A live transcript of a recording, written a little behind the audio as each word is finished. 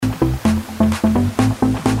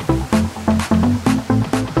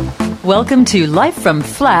Welcome to Life from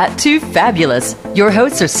Flat to Fabulous. Your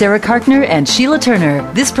hosts are Sarah Karkner and Sheila Turner.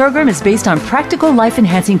 This program is based on practical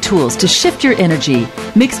life-enhancing tools to shift your energy,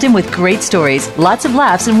 mixed in with great stories, lots of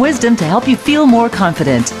laughs, and wisdom to help you feel more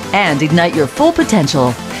confident and ignite your full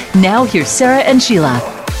potential. Now, here's Sarah and Sheila.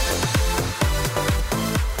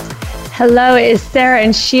 Hello, it is Sarah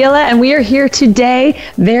and Sheila, and we are here today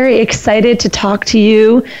very excited to talk to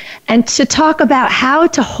you and to talk about how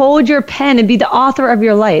to hold your pen and be the author of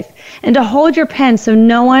your life, and to hold your pen so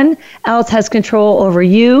no one else has control over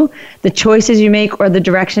you, the choices you make, or the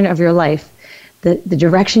direction of your life, the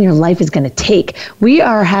direction your life is going to take. We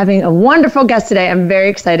are having a wonderful guest today. I'm very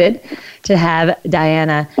excited to have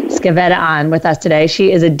Diana Scavetta on with us today.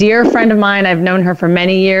 She is a dear friend of mine. I've known her for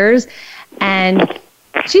many years, and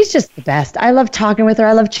she's just the best. I love talking with her.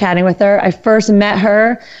 I love chatting with her. I first met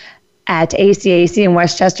her at ACAC in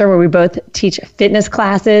Westchester, where we both teach fitness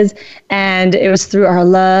classes. And it was through our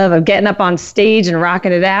love of getting up on stage and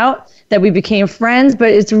rocking it out that we became friends. But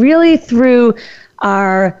it's really through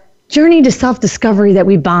our journey to self-discovery that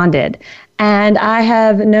we bonded. And I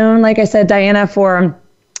have known, like I said, Diana for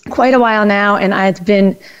quite a while now. And it's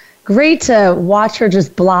been great to watch her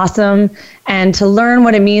just blossom and to learn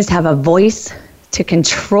what it means to have a voice, to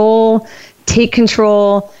control, take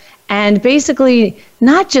control, and basically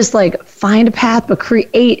not just like find a path, but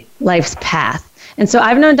create life's path. And so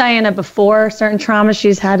I've known Diana before certain traumas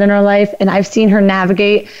she's had in her life, and I've seen her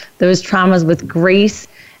navigate those traumas with grace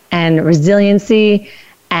and resiliency.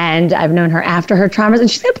 And I've known her after her traumas, and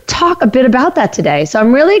she's going to talk a bit about that today. So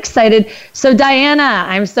I'm really excited. So Diana,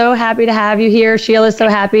 I'm so happy to have you here. Sheila's so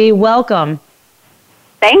happy. Welcome.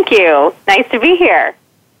 Thank you. Nice to be here.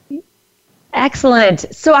 Excellent.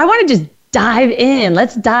 So I want to just dive in.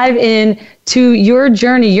 Let's dive in to your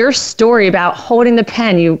journey, your story about holding the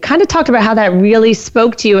pen. You kind of talked about how that really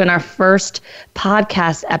spoke to you in our first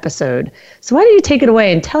podcast episode. So why don't you take it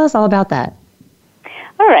away and tell us all about that?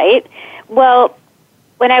 All right. Well,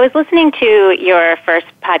 when I was listening to your first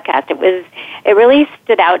podcast, it really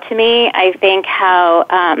stood out to me, I think, how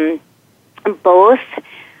both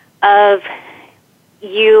of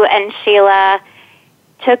you and Sheila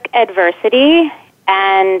took adversity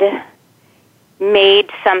and made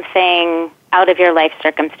something out of your life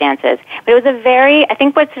circumstances. But it was I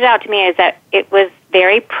think what stood out to me is that it was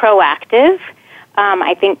very proactive.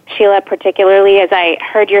 I think, Sheila, particularly as I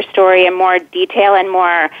heard your story in more detail and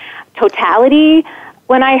more totality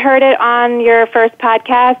when I heard it on your first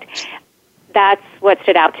podcast, that's what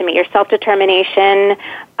stood out to me. Your self-determination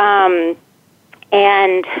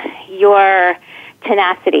and your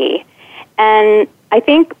tenacity. And I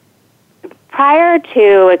think prior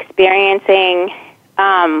to experiencing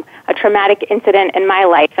a traumatic incident in my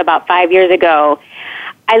life about 5 years ago,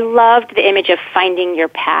 I loved the image of finding your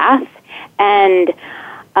path. And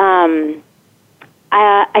I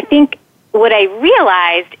think what I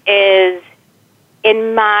realized is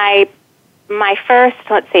in my first,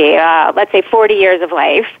 let's say 40 years of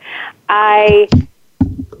life, I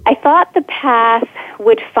thought the path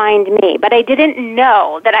would find me, but I didn't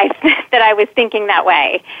know that I was thinking that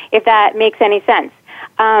way, if that makes any sense.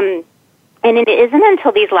 And it isn't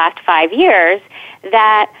until these last 5 years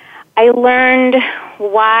that I learned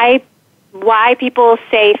why people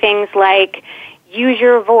say things like use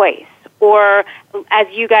your voice, or as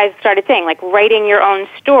you guys started saying, like writing your own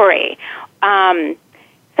story.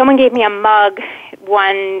 Someone gave me a mug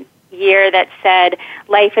one year that said,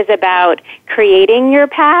 life is about creating your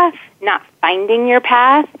path, not finding your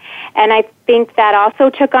path. And I think that also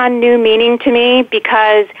took on new meaning to me,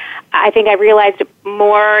 because I think I realized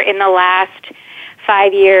more in the last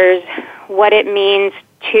 5 years what it means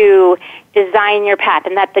to design your path,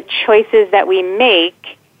 and that the choices that we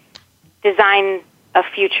make design a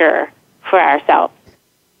future for ourselves.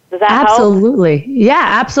 Does that help? Absolutely. Yeah,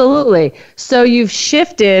 absolutely. So you've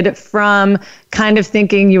shifted from kind of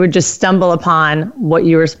thinking you would just stumble upon what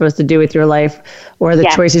you were supposed to do with your life or the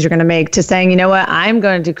choices you're going to make, to saying, you know what, I'm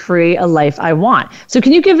going to create a life I want. So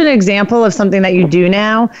can you give an example of something that you do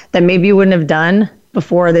now that maybe you wouldn't have done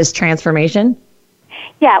before this transformation?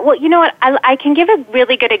 Yeah, well, you know what, I can give a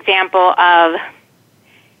really good example of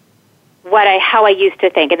how I used to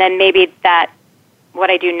think, and then maybe that what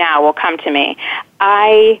I do now will come to me.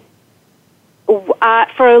 For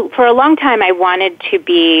a long time, I wanted to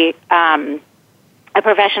be a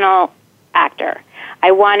professional actor.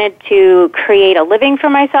 I wanted to create a living for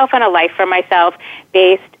myself and a life for myself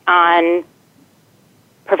based on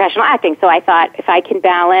professional acting. So I thought, if I can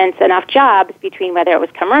balance enough jobs between whether it was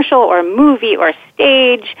commercial or movie or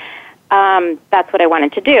stage, that's what I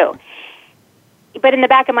wanted to do. But in the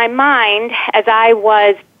back of my mind, as I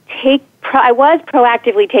was I was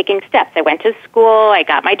proactively taking steps. I went to school, I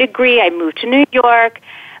got my degree, I moved to New York.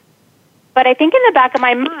 But I think in the back of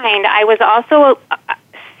my mind, I was also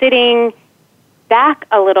sitting back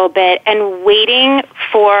a little bit and waiting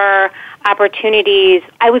for opportunities.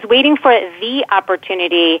 I was waiting for the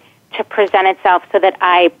opportunity to present itself so that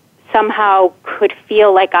I somehow could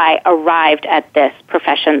feel like I arrived at this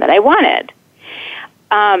profession that I wanted.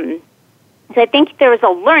 So I think there was a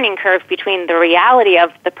learning curve between the reality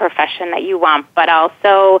of the profession that you want, but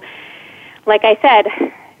also, like I said,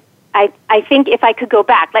 I think if I could go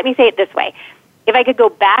back, let me say it this way. If I could go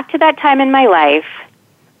back to that time in my life,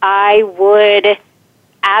 I would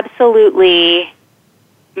absolutely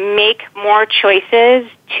make more choices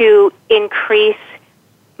to increase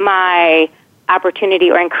my opportunity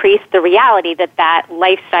or increase the reality that that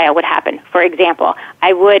lifestyle would happen. For example,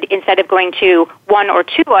 I would, instead of going to 1 or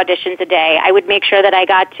 2 auditions a day, I would make sure that I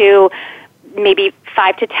got to maybe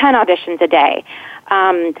 5 to 10 auditions a day.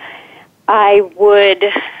 I would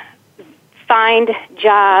find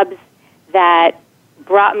jobs that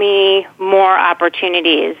brought me more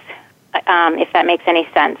opportunities, if that makes any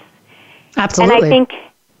sense. Absolutely. And I think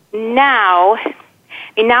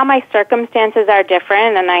now my circumstances are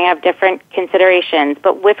different and I have different considerations.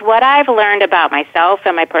 But with what I've learned about myself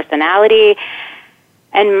and my personality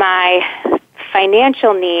and my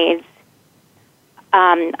financial needs,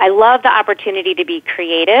 I love the opportunity to be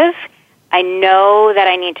creative. I know that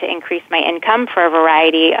I need to increase my income for a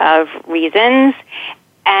variety of reasons.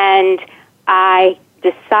 And I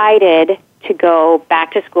decided to go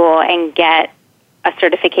back to school and get a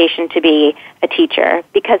certification to be a teacher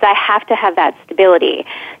because I have to have that stability.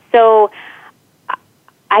 So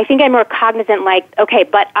I think I'm more cognizant like, okay,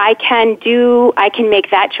 but I can make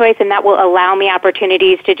that choice and that will allow me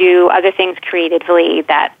opportunities to do other things creatively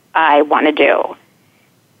that I want to do.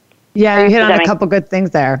 Yeah, you hit on a couple good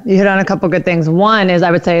things there. One is, I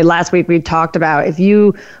would say last week we talked about if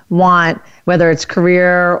you want, whether it's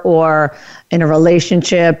career or in a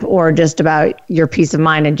relationship or just about your peace of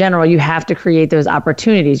mind in general, you have to create those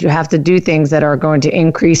opportunities. You have to do things that are going to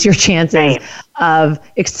increase your chances of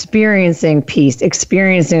experiencing peace,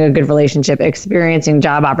 experiencing a good relationship, experiencing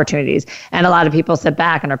job opportunities. And a lot of people sit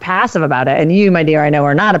back and are passive about it. And you, my dear, I know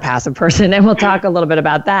are not a passive person, and we'll talk a little bit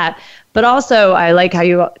about that. But also, I like how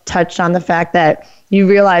you touched on the fact that you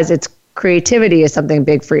realize it's creativity is something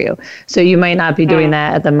big for you. So you might not be doing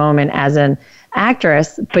that at the moment as an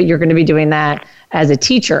actress, but you're going to be doing that as a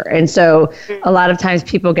teacher. And so a lot of times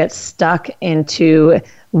people get stuck into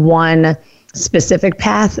one specific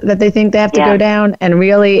path that they think they have to go down. And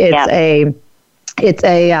really it's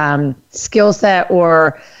a skill set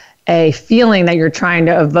or a feeling that you're trying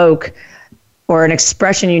to evoke or an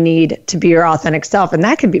expression you need to be your authentic self. And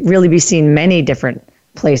that could really be seen many different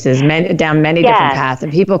places, down many different paths.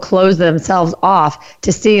 And people close themselves off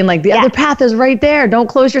to seeing like the other path is right there. Don't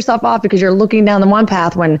close yourself off because you're looking down the one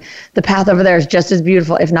path when the path over there is just as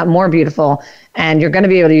beautiful, if not more beautiful. And you're going to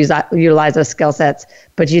be able to utilize those skill sets,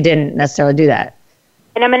 but you didn't necessarily do that.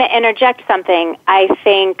 And I'm going to interject something. I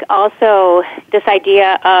think also this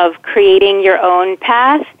idea of creating your own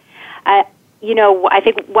path, I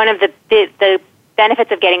think one of the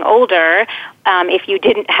benefits of getting older, if you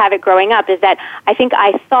didn't have it growing up, is that I think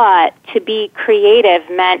I thought to be creative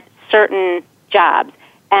meant certain jobs,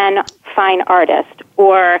 an fine artist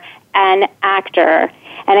or an actor.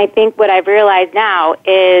 And I think what I've realized now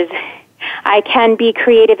is I can be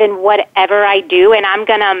creative in whatever I do, and I'm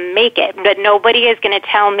going to make it. But nobody is going to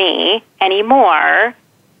tell me anymore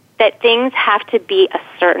that things have to be a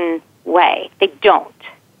certain way. They don't.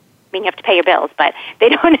 I mean, you have to pay your bills, but they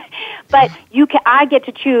don't. But I get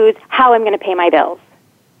to choose how I'm going to pay my bills.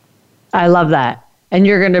 I love that. And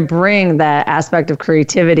you're going to bring that aspect of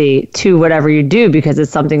creativity to whatever you do because it's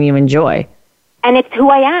something you enjoy. And it's who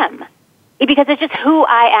I am. Because it's just who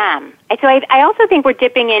I am. And so I also think we're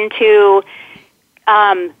dipping into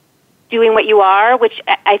doing what you are, which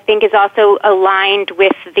I think is also aligned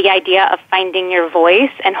with the idea of finding your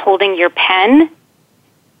voice and holding your pen.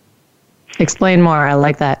 Explain more. I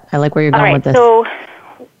like that. I like where you're going with this. So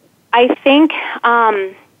I think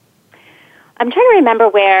I'm trying to remember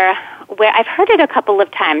where I've heard it a couple of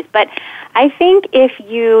times, but I think if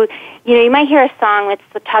you might hear a song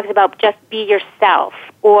that talks about just be yourself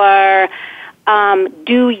or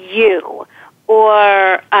do you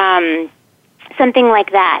or something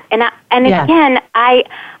like that. And again, I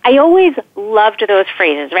always loved those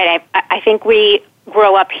phrases, right? I think we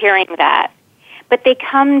grow up hearing that. But they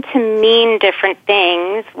come to mean different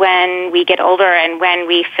things when we get older and when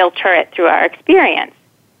we filter it through our experience.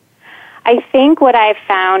 I think what I've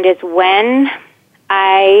found is when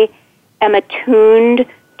I am attuned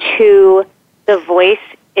to the voice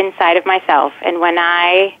inside of myself. And when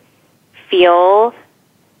I feel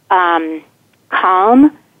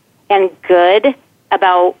calm and good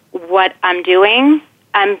about what I'm doing,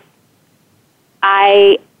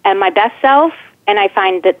 I am my best self, and I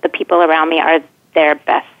find that the people around me are their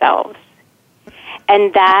best selves.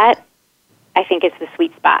 And that, I think, is the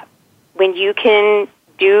sweet spot. When you can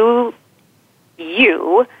do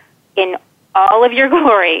you in all of your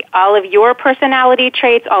glory, all of your personality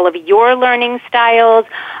traits, all of your learning styles,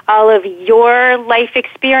 all of your life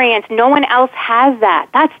experience. No one else has that.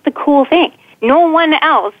 That's the cool thing. No one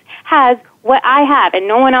else has what I have, and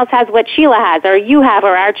no one else has what Sheila has, or you have,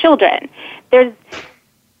 or our children.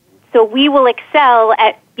 So we will excel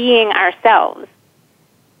at being ourselves.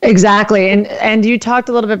 Exactly. And you talked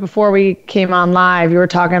a little bit before we came on live, you were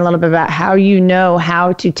talking a little bit about how you know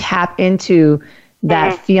how to tap into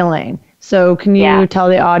that feeling. So can you tell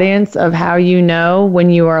the audience of how you know when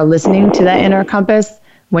you are listening to that inner compass,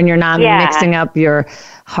 when you're not mixing up your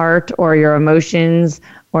heart or your emotions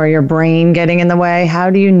or your brain getting in the way? How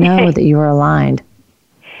do you know that you are aligned?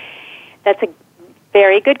 That's a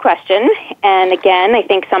very good question. And again, I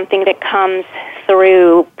think something that comes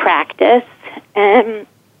through practice and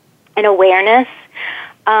awareness.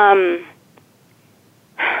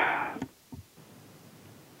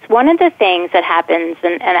 One of the things that happens,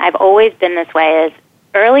 and I've always been this way, is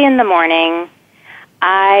early in the morning,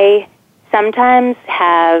 I sometimes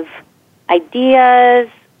have ideas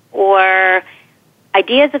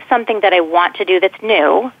of something that I want to do that's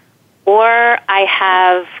new, or I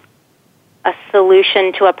have a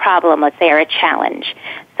solution to a problem, let's say, or a challenge.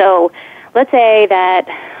 So let's say that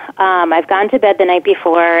I've gone to bed the night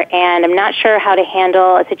before and I'm not sure how to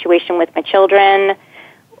handle a situation with my children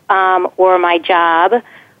or my job,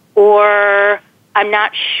 or I'm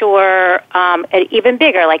not sure, even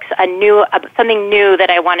bigger, like something new that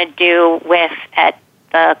I want to do at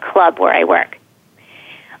the club where I work.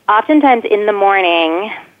 Oftentimes in the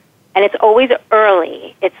morning, and it's always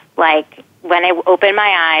early, it's like when I open my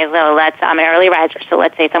eyes, I'm an early riser, so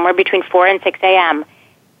let's say somewhere between 4 and 6 a.m.,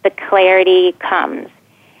 the clarity comes.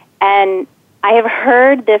 And I have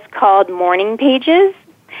heard this called morning pages.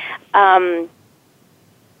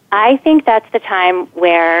 I think that's the time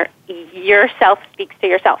where yourself speaks to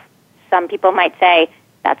yourself. Some people might say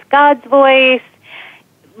that's God's voice,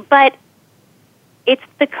 but it's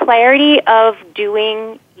the clarity of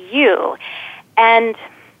doing you. And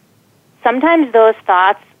sometimes those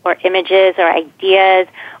thoughts or images or ideas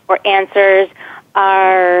or answers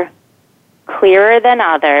are clearer than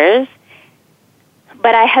others.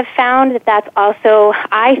 But I have found that that's also,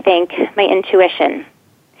 I think, my intuition.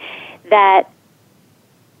 That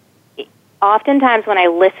oftentimes when I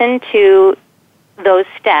listen to those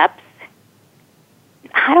steps,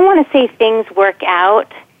 I don't want to say things work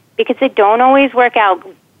out, because they don't always work out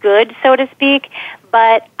good, so to speak,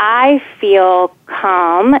 but I feel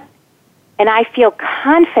calm and I feel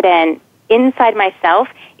confident inside myself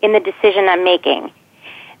in the decision I'm making.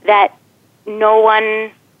 That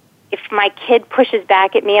if my kid pushes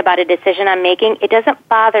back at me about a decision I'm making, it doesn't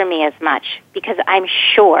bother me as much because I'm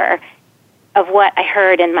sure of what I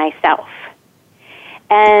heard in myself.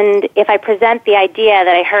 And if I present the idea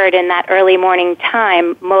that I heard in that early morning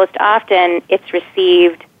time, most often it's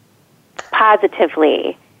received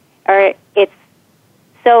positively.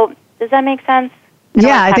 So does that make sense?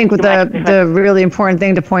 I think the really important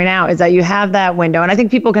thing to point out is that you have that window. And I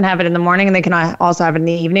think people can have it in the morning and they can also have it in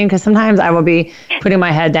the evening, because sometimes I will be putting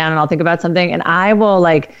my head down and I'll think about something and I will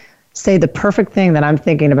say the perfect thing that I'm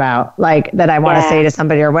thinking about, that I want to say to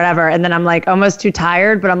somebody or whatever. And then I'm almost too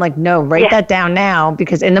tired, but I'm no, write that down now,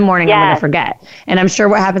 because in the morning I'm going to forget. And I'm sure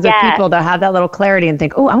what happens with people, they'll have that little clarity and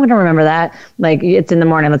think, oh, I'm going to remember that. It's in the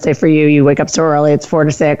morning. Let's say for you wake up so early, it's 4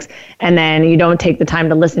 to 6, and then you don't take the time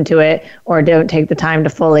to listen to it or don't take the time to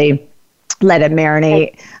fully let it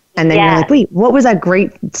marinate. And then you're like, wait, what was that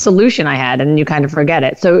great solution I had? And you kind of forget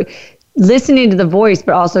it. So listening to the voice,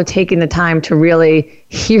 but also taking the time to really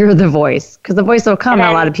hear the voice, because the voice will come and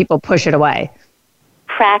a lot of people push it away.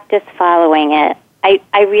 Practice following it. I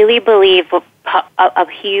really believe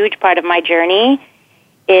a huge part of my journey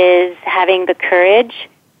is having the courage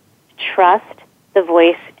to trust the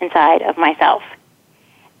voice inside of myself.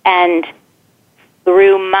 And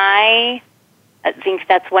I think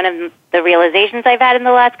that's one of the realizations I've had in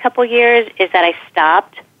the last couple years, is that I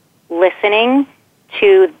stopped listening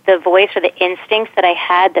to the voice or the instincts that I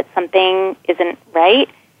had that something isn't right,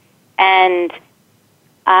 and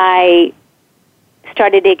I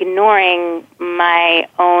started ignoring my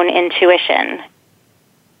own intuition.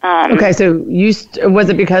 Okay, so was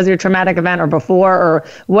it because of your traumatic event or before, or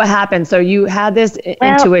what happened? So you had this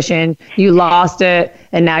intuition, you lost it,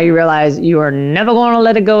 and now you realize you are never going to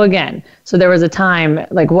let it go again. So there was a time,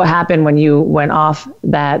 like what happened when you went off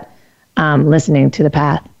that listening to the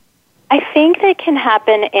path? I think that can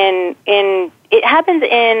happen it happens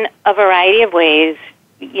in a variety of ways,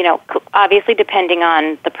 obviously depending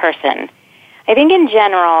on the person. I think in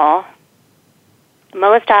general,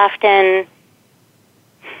 most often,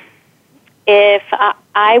 if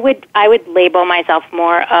I would label myself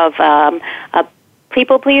more of a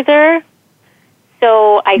people pleaser.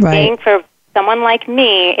 So I think for someone like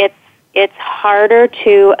me, it's harder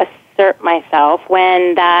to assert myself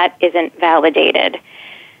when that isn't validated.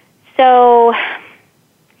 So,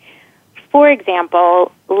 for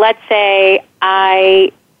example, let's say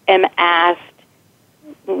I am asked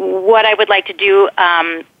what I would like to do,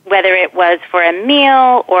 whether it was for a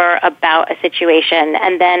meal or about a situation,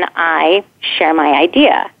 and then I share my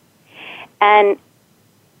idea. And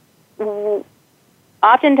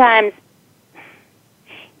oftentimes,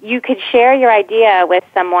 you could share your idea with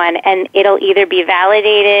someone, and it'll either be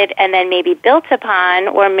validated and then maybe built upon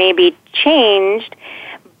or maybe changed,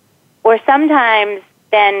 or sometimes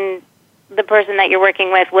then the person that you're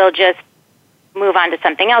working with will just move on to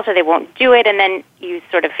something else, or they won't do it, and then you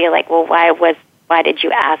sort of feel like, well, why did you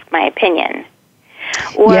ask my opinion?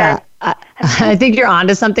 Or, yeah, I think you're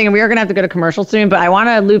onto something, and we are going to have to go to commercial soon, but I want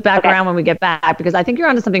to loop back around when we get back, because I think you're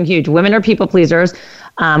onto something huge. Women are people pleasers.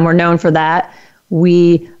 We're known for that.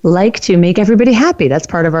 We like to make everybody happy. That's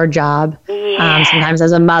part of our job, sometimes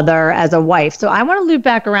as a mother, as a wife. So I want to loop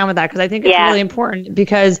back around with that, because I think it's really important,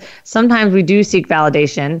 because sometimes we do seek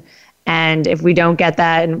validation. And if we don't get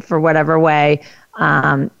that in for whatever way,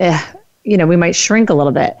 we might shrink a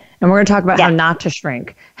little bit. And we're going to talk about how not to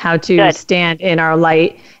shrink, how to stand in our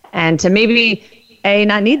light, and to maybe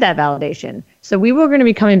not need that validation. So we were going to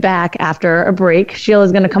be coming back after a break.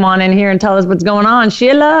 Sheila's going to come on in here and tell us what's going on.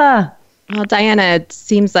 Sheila. Well, Diana, it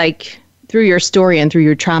seems like through your story and through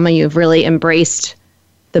your trauma, you've really embraced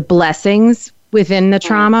the blessings within the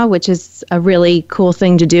trauma, which is a really cool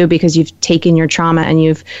thing to do, because you've taken your trauma and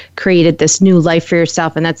you've created this new life for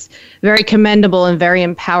yourself. And that's very commendable and very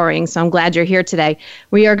empowering. So I'm glad you're here today.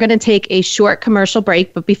 We are going to take a short commercial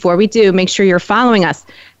break. But before we do, make sure you're following us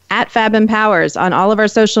at Fab Empowers on all of our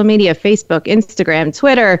social media, Facebook, Instagram,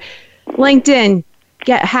 Twitter, LinkedIn.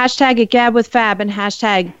 Hashtag it Gab with Fab and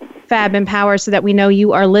hashtag Fab Empowers so that we know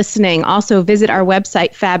you are listening. Also visit our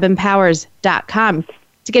website, fabempowers.com.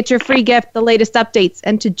 to get your free gift, the latest updates,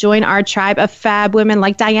 and to join our tribe of fab women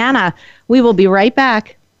like Diana. We will be right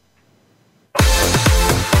back.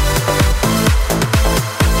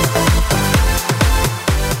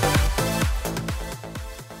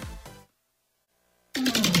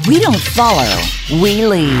 We don't follow, we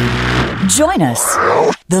lead. Join us,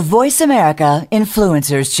 the Voice America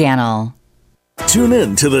Influencers Channel. Tune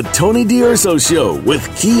in to the Tony D'Urso Show with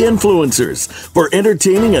key influencers for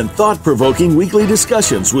entertaining and thought-provoking weekly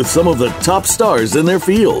discussions with some of the top stars in their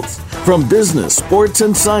fields. From business, sports,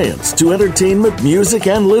 and science to entertainment, music,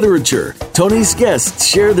 and literature, Tony's guests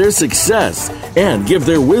share their success and give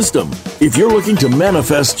their wisdom. If you're looking to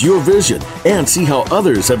manifest your vision and see how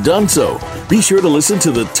others have done so, be sure to listen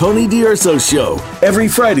to the Tony D'Urso Show every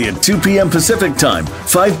Friday at 2 p.m. Pacific Time,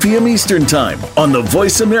 5 p.m. Eastern Time on the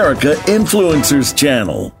Voice America Influencers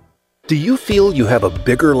Channel. Do you feel you have a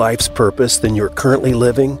bigger life's purpose than you're currently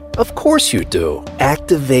living? Of course you do.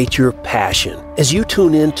 Activate your passion as you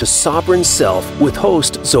tune in to Sovereign Self with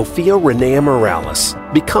host Zofia Renea Morales.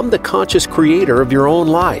 Become the conscious creator of your own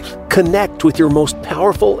life. Connect with your most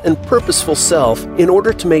powerful and purposeful self in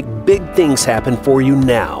order to make big things happen for you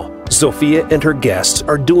now. Zofia and her guests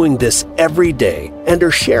are doing this every day and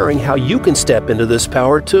are sharing how you can step into this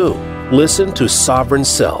power too. Listen to Sovereign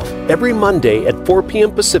Self every Monday at 4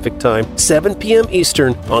 p.m. Pacific Time, 7 p.m.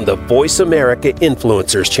 Eastern on the Voice America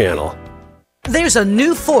Influencers Channel. There's a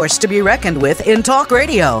new force to be reckoned with in talk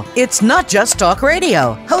radio. It's not just talk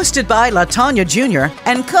radio. Hosted by LaTanya Jr.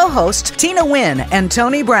 and co-host Tina Wynn and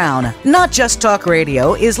Tony Brown. Not Just Talk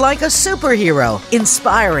Radio is like a superhero,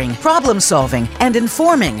 inspiring, problem-solving, and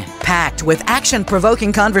informing. Packed with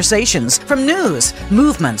action-provoking conversations from news,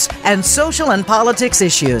 movements, and social and politics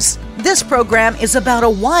issues. This program is about a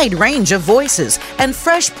wide range of voices and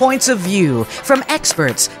fresh points of view from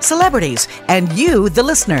experts, celebrities, and you, the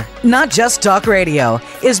listener. Not Just Talk Radio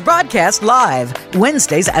is broadcast live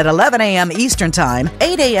Wednesdays at 11 a.m. Eastern Time,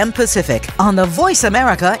 8 a.m. Pacific on the Voice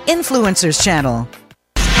America Influencers Channel.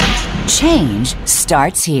 Change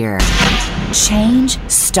starts here. Change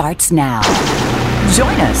starts now.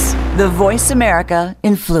 Join us, the Voice America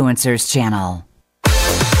Influencers Channel.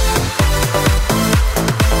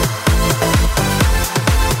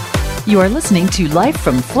 You are listening to Life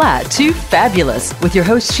from Flat to Fabulous with your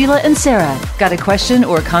hosts Sheila and Sarah. Got a question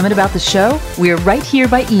or comment about the show? We're right here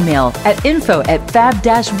by email at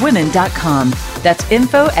info@fab-women.com. That's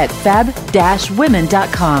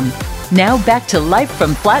info@fab-women.com. Now back to Life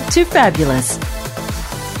from Flat to Fabulous.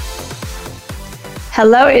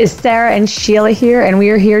 Hello, it's Sarah and Sheila here, and we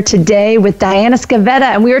are here today with Diana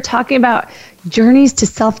Scavetta, and we are talking about journeys to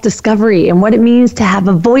self-discovery and what it means to have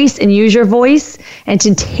a voice and use your voice and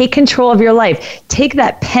to take control of your life. Take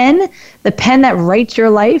that pen, the pen that writes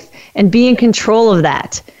your life, and be in control of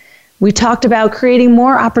that. We talked about creating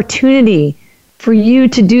more opportunity for you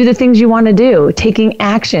to do the things you want to do, taking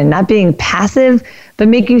action, not being passive, but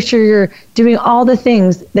making sure you're doing all the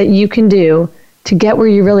things that you can do to get where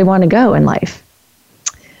you really want to go in life.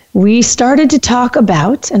 We started to talk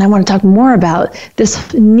about, and I want to talk more about, this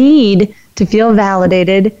need to feel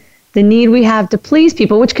validated, the need we have to please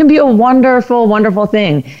people, which can be a wonderful, wonderful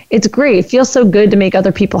thing. It's great. It feels so good to make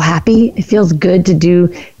other people happy. It feels good to do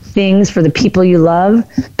things for the people you love.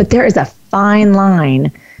 But there is a fine line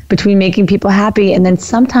between making people happy and then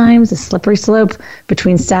sometimes a slippery slope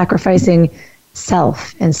between sacrificing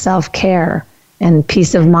self and self-care and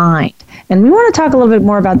peace of mind. And we want to talk a little bit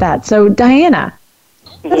more about that. So, Diana,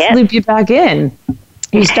 let's loop you back in.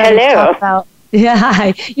 You started to talk about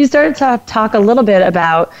you started to talk a little bit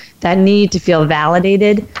about that need to feel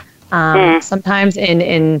validated, sometimes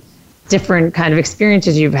in different kind of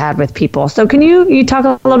experiences you've had with people. So can you talk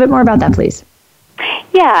a little bit more about that, please?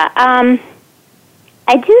 Yeah,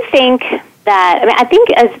 I do think that, I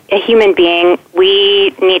think as a human being,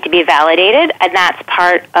 we need to be validated, and that's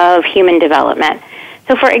part of human development.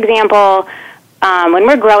 So for example, when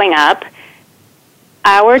we're growing up,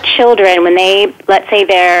 our children, when they, let's say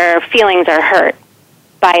their feelings are hurt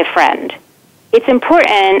by a friend, it's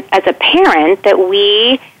important as a parent that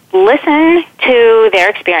we listen to their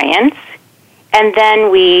experience and then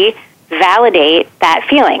we validate that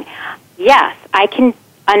feeling. Yes, I can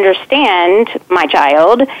understand, my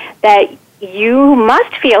child, that you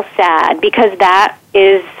must feel sad because that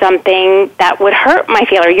is something that would hurt my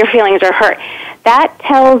feelings, or your feelings are hurt. That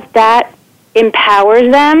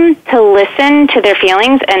empowers them to listen to their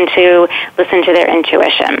feelings and to listen to their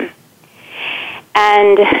intuition.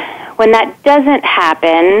 And when that doesn't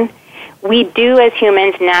happen, we do as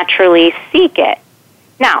humans naturally seek it.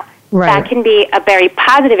 Now, that can be a very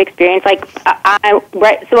positive experience. So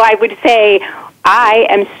I would say I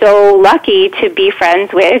am so lucky to be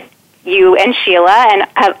friends with you and Sheila and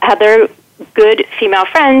have other good female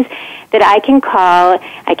friends that I can call,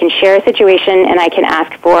 I can share a situation, and I can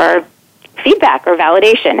ask for feedback or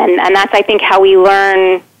validation, and that's, I think, how we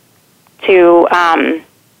learn to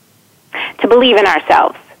believe in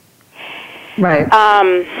ourselves. Right.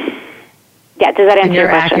 Yeah. Does that answer your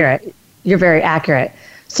question? You're accurate. You're very accurate.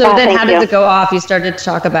 So then, how did it go off? You started to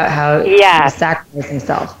talk about how sacrificing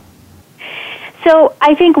self. So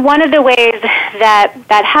I think one of the ways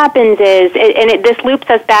that happens is, this loops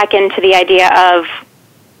us back into the idea of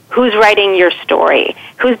who's writing your story,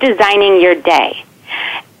 who's designing your day.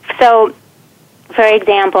 So, for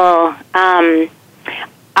example,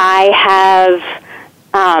 I have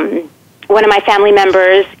one of my family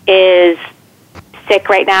members is sick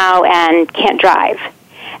right now and can't drive.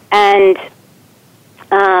 And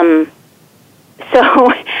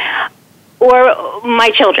or my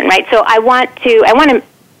children, right? So I want to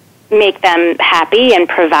make them happy and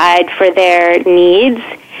provide for their needs.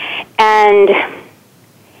 And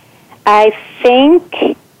I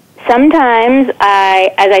think sometimes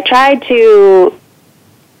as I try to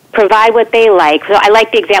provide what they like, so I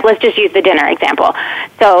like the example, let's just use the dinner example.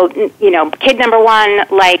 So, kid number 1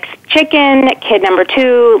 likes chicken, kid number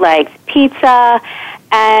 2 likes pizza,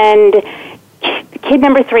 and kid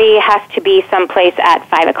number 3 has to be someplace at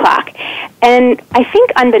 5 o'clock. And I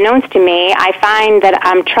think unbeknownst to me, I find that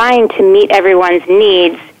I'm trying to meet everyone's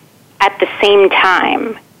needs at the same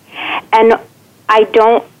time. And I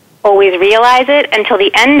don't always realize it until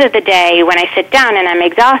the end of the day when I sit down and I'm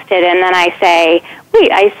exhausted, and then I say,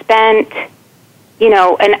 wait, I spent,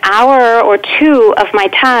 an hour or 2 of my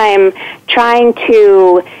time trying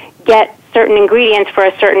to get certain ingredients for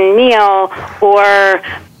a certain meal, or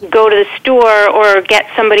go to the store, or get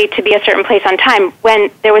somebody to be a certain place on time,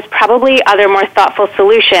 when there was probably other more thoughtful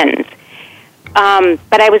solutions.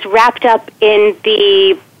 But I was wrapped up in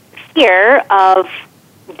the fear of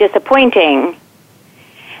disappointing.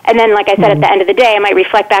 And then, like I said, at the end of the day, I might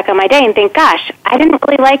reflect back on my day and think, gosh, I didn't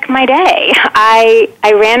really like my day. I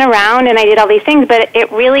ran around and I did all these things, but I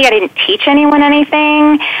didn't teach anyone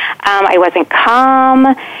anything. I wasn't calm.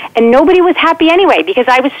 And nobody was happy anyway because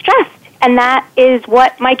I was stressed. And that is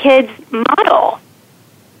what my kids model.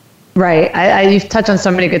 Right. You've touched on so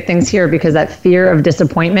many good things here, because that fear of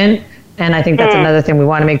disappointment, and I think that's another thing. We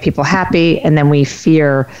want to make people happy, and then we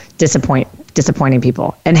fear disappointing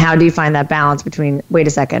people. And how do you find that balance between, wait a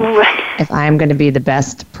second, if I'm going to be the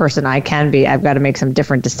best person I can be, I've got to make some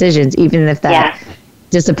different decisions, even if that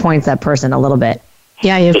disappoints that person a little bit.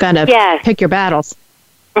 Yeah, you've got to pick your battles.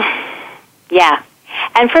 Yeah.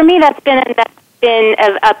 And for me, that's been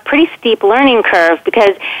a pretty steep learning curve,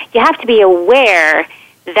 because you have to be aware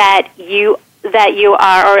that you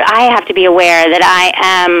are, or I have to be aware that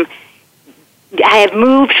I have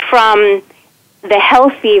moved from the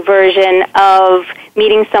healthy version of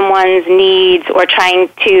meeting someone's needs or trying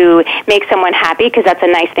to make someone happy, because that's a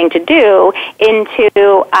nice thing to do,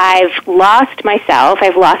 into I've lost myself,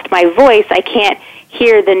 I've lost my voice, I can't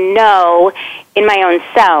hear the no in my own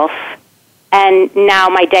self, and now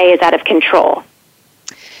my day is out of control.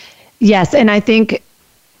 Yes, and I think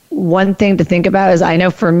one thing to think about is, I know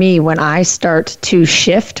for me, when I start to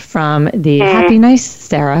shift from the happy, nice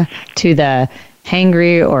Sarah to the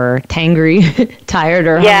hangry or tangry, tired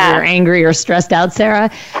or hungry or angry or stressed out Sarah,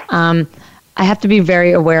 I have to be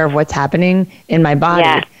very aware of what's happening in my body.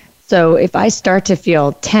 Yeah. So if I start to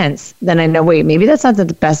feel tense, then I know, wait, maybe that's not the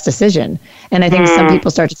best decision. And I think some people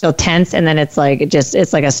start to feel tense, and then it's like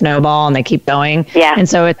a snowball, and they keep going. Yeah. And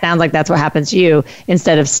so it sounds like that's what happens to you.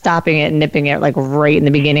 Instead of stopping it and nipping it like right in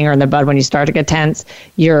the beginning or in the bud when you start to get tense,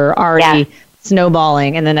 you're already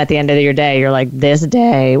snowballing. And then at the end of your day, you're like, this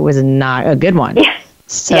day was not a good one. Yeah.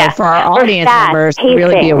 So for our audience members,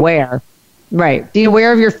 really be aware. Right. Be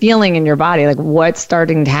aware of your feeling in your body, like what's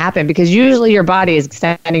starting to happen, because usually your body is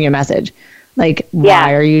sending you a message. Like,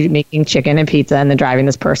 why are you making chicken and pizza and then driving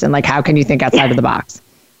this person? Like, how can you think outside of the box?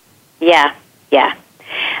 Yeah. Yeah.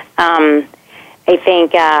 I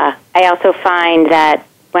think I also find that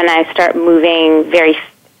when I start moving very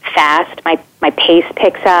fast, my pace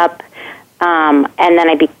picks up, and then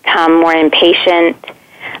I become more impatient,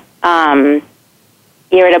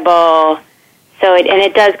 irritable. So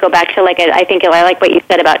it does go back to I like what you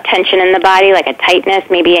said about tension in the body, like a tightness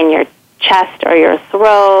maybe in your chest or your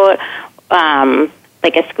throat,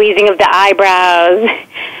 like a squeezing of the eyebrows.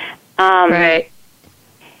 Right.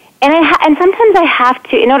 And sometimes I have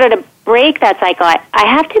to, in order to break that cycle, I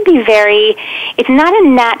have to be it's not a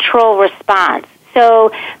natural response.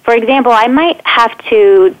 So, for example, I might have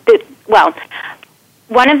to,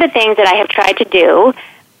 one of the things that I have tried to do,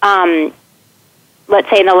 let's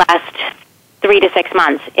say in the last 3 to 6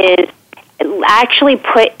 months, is actually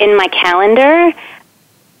put in my calendar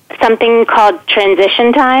something called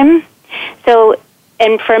transition time. So,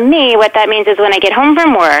 and for me, what that means is when I get home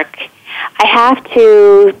from work, I have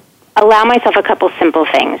to allow myself a couple simple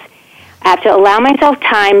things. I have to allow myself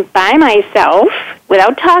time by myself,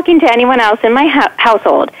 without talking to anyone else in my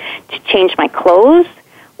household, to change my clothes,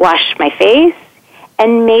 wash my face,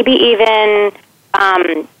 and maybe even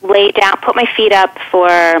lay down, put my feet up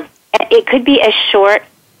for... It could be as short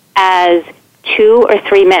as 2 or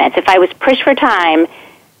 3 minutes. If I was pushed for time,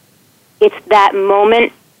 it's that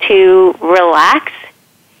moment to relax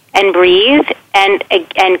and breathe and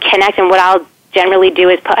connect. And what I'll generally do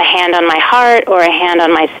is put a hand on my heart or a hand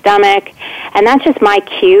on my stomach. And that's just my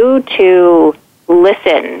cue to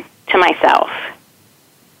listen to myself.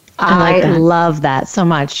 I love that so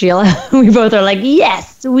much, Sheila. We both are like,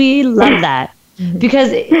 yes, we love that. Because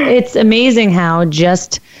it's amazing how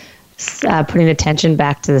just... putting attention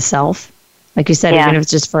back to the self, like you said, even if it's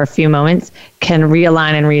just for a few moments, can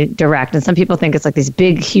realign and redirect. And some people think it's like these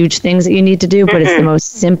big, huge things that you need to do, but it's the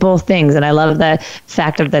most simple things. And I love the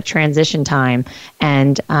fact of the transition time.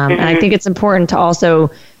 And I think it's important to also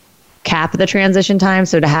cap the transition time.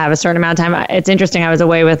 So to have a certain amount of time. It's interesting. I was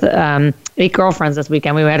away with 8 girlfriends this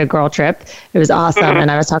weekend. We had a girl trip. It was awesome. And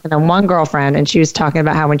I was talking to one girlfriend, and she was talking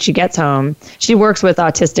about how when she gets home, she works with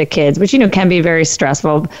autistic kids, which, can be very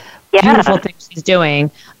stressful. Beautiful thing she's doing,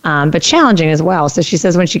 but challenging as well. So she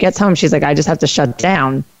says when she gets home, she's like, I just have to shut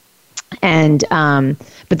down. And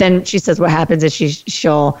but then she says what happens is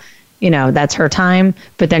she'll, that's her time,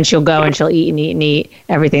 but then she'll go and she'll eat and eat and eat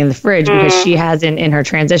everything in the fridge because she has in her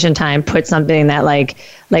transition time put something that like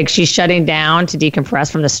she's shutting down to decompress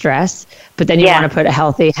from the stress, but then you want to put a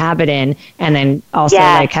healthy habit in, and then also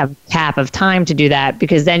have a cap of time to do that,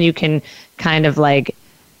 because then you can kind of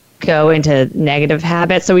go into negative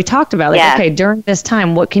habits. So we talked about okay, during this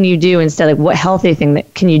time, what can you do instead? What healthy thing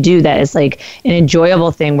that can you do that is an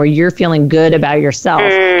enjoyable thing where you're feeling good about yourself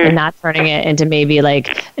and not turning it into maybe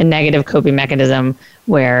a negative coping mechanism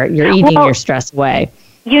where you're eating your stress away.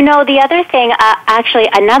 The other thing, actually,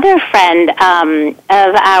 another friend of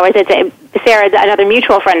ours, Sarah, another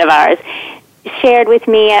mutual friend of ours, shared with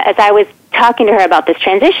me as I was talking to her about this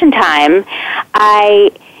transition time,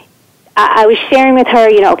 I was sharing with her,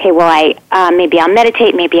 okay, well, maybe I'll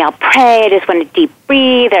meditate, maybe I'll pray, I just want to deep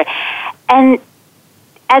breathe. And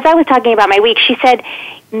as I was talking about my week, she said,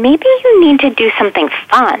 maybe you need to do something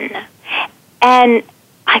fun. And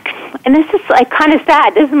this is kind of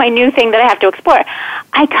sad. This is my new thing that I have to explore.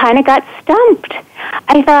 I kind of got stumped.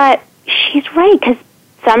 I thought, she's right, because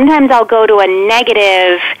sometimes I'll go to a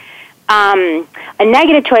negative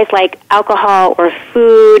choice like alcohol or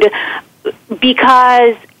food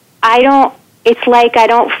because it's like I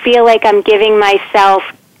don't feel like I'm giving myself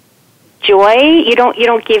joy. You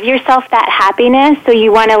don't give yourself that happiness, so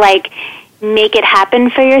you want to make it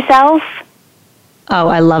happen for yourself. Oh,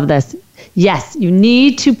 I love this. Yes, you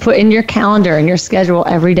need to put in your calendar and your schedule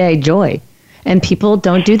every day joy. And people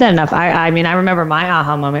don't do that enough. I mean, I remember my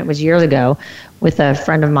aha moment was years ago with a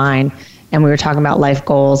friend of mine, and we were talking about life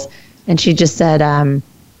goals. And she just said, that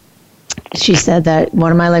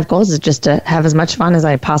one of my life goals is just to have as much fun as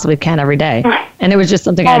I possibly can every day. And it was just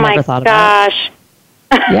something I never thought about.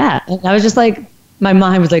 Yeah. And I was just my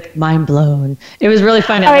mind was mind blown. It was really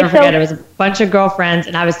fun. I'll never forget. It was a bunch of girlfriends,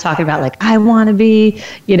 and I was talking about I want to be,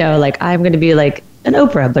 I'm going to be an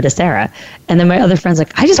Oprah, but a Sarah. And then my other friend's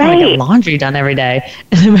I just want to get laundry done every day.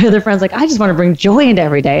 And then my other friend's I just want to bring joy into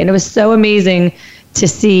every day. And it was so amazing to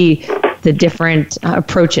see the different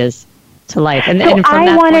approaches to life. And from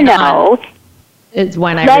I want to know. It's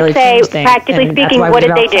when I let's really say, things, practically speaking, what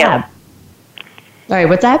did they do? All right,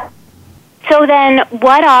 what's that? So then,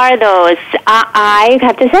 what are those? I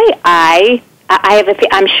have to say, I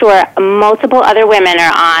I'm sure multiple other women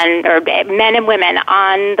are on, or men and women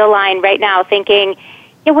on the line right now thinking,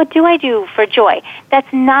 yeah, what do I do for joy?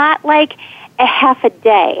 That's not a half a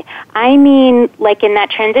day. I mean, in that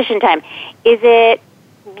transition time. Is it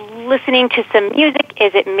listening to some music?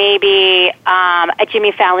 Is it maybe a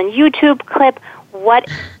Jimmy Fallon YouTube clip? What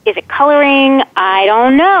is it, coloring? I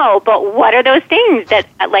don't know. But what are those things that,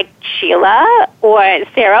 Sheila or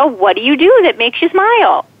Sarah, what do you do that makes you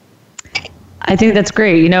smile? I think that's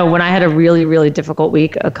great. When I had a really, really difficult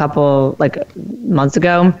week a couple months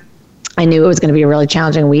ago, I knew it was going to be a really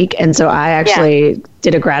challenging week. And so I actually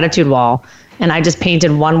did a gratitude wall, and I just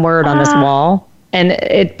painted one word on this wall. And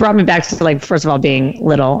it brought me back to first of all, being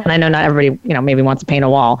little. And I know not everybody, maybe wants to paint a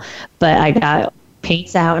wall, but I got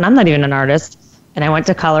paints out, and I'm not even an artist. And I went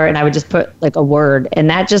to color, and I would just put a word, and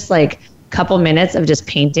that just couple minutes of just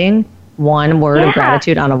painting one word of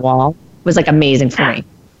gratitude on a wall was amazing for me.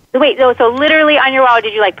 Wait, so literally on your wall,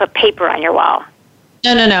 did you put paper on your wall?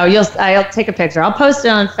 No. I'll take a picture. I'll post it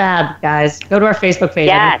on Fab, guys. Go to our Facebook page.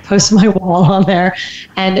 Yes. I post my wall on there.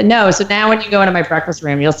 And so now when you go into my breakfast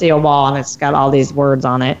room, you'll see a wall, and it's got all these words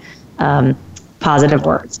on it, positive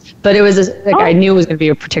words. But it was I knew it was going to be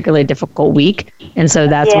a particularly difficult week, and so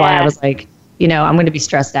that's why I was I'm going to be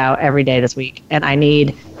stressed out every day this week, and I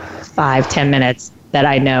need 5-10 minutes that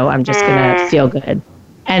I know I'm just going to feel good.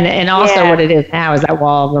 And also what it is now is that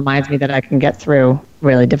wall reminds me that I can get through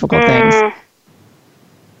really difficult things.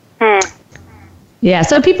 Yeah,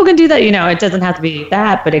 so people can do that. It doesn't have to be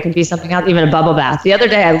that, but it can be something else, even a bubble bath. The other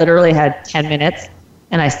day, I literally had 10 minutes,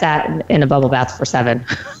 and I sat in a bubble bath for 7.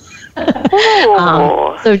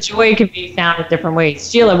 So joy can be found in different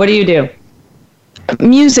ways. Sheila, what do you do?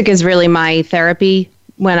 Music is really my therapy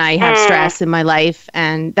when I have stress in my life,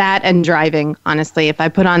 and driving, honestly. If I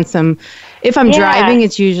put on if I'm driving,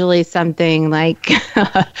 it's usually something like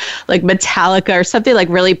Metallica or something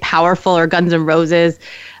really powerful, or Guns N' Roses.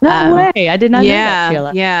 No way. I did not know that,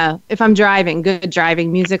 Sheila. Yeah. If I'm driving, good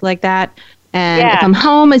driving music like that. And if I'm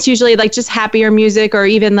home, it's usually just happier music, or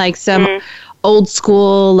even some old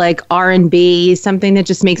school R&B, something that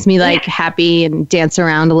just makes me happy and dance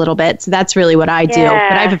around a little bit. So that's really what I do.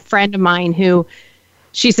 But I have a friend of mine who,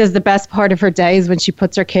 she says the best part of her day is when she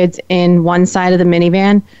puts her kids in one side of the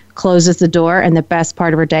minivan, closes the door, and the best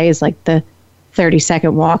part of her day is the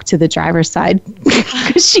 30-second walk to the driver's side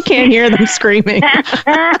because she can't hear them screaming.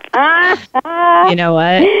 You know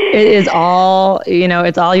what? It is all,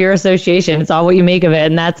 it's all your association. It's all what you make of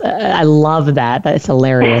it. And I love that. That's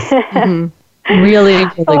hilarious. Really,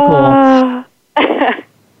 really cool. I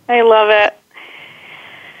love it.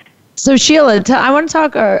 So Sheila, I want to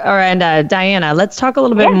talk, and Diana, let's talk a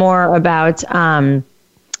little bit more about, going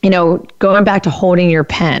back to holding your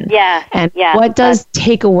pen. Yeah. And what does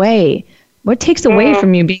take away? What takes away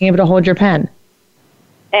from you being able to hold your pen?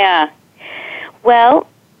 Yeah. Well,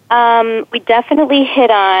 we definitely hit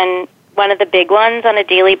on one of the big ones on a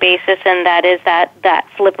daily basis, and that is that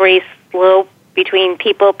slippery slope between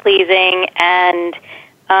people pleasing and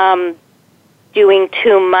doing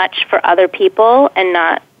too much for other people and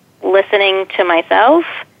not listening to myself.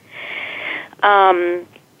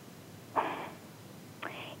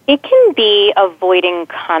 It can be avoiding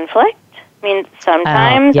conflict. I mean,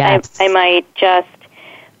 sometimes I might just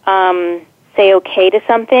say okay to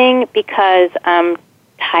something because I'm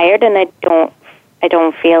tired and I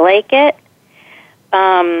don't feel like it.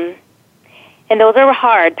 And those are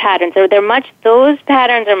hard patterns. Those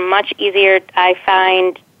patterns are much easier, I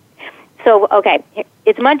find. So, okay,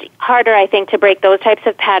 it's much harder, I think, to break those types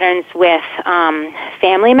of patterns with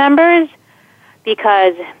family members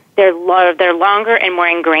because they're longer and more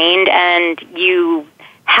ingrained, and you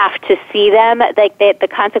have to see them. Like the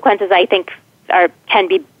consequences, I think, can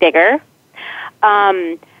be bigger.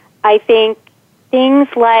 I think things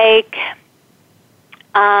like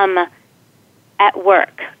at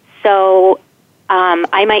work. So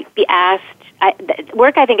I might be asked.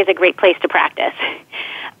 Work, I think, is a great place to practice.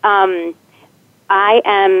 I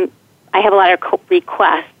have a lot of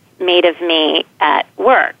requests made of me at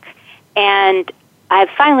work, and I've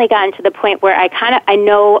finally gotten to the point where I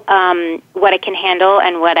know what I can handle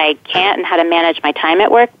and what I can't, and how to manage my time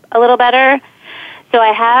at work a little better. So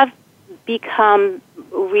I have become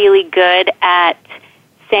really good at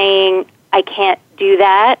saying, I can't do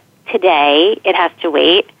that today, it has to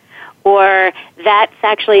wait, or that's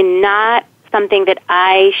actually not something that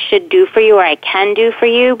I should do for you or I can do for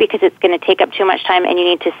you because it's going to take up too much time and you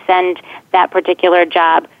need to send that particular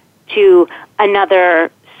job to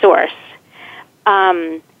another source.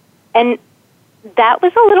 And that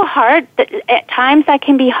was a little hard. At times that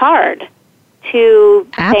can be hard to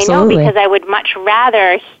say no because I would much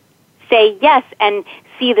rather say yes and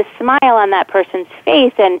see the smile on that person's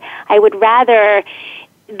face, and I would rather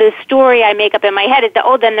the story I make up in my head is that,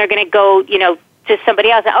 then they're going to go, to somebody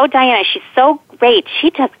else. Oh, Diana, she's so great. She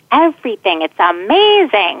does everything. It's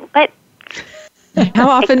amazing. But how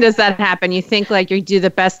often does that happen? You think like you do the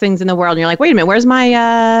best things in the world, and you're like, wait a minute, where's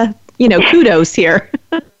my, kudos here?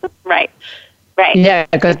 Right. Yeah,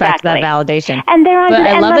 it goes back to that validation. And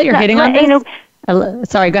I love that you're hitting on this.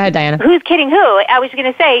 Sorry, go ahead, Diana. Who's kidding who? I was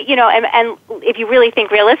going to say, and if you really think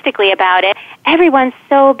realistically about it, everyone's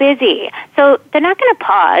so busy. So they're not going to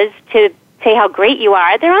pause to say how great you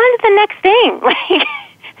are. They're on to the next thing. Like,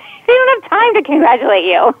 they don't have time to congratulate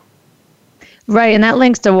you. Right, and that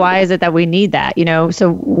links to why is it that we need that,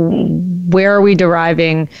 So where are we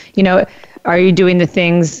deriving, are you doing the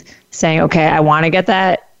things saying, okay, I want to get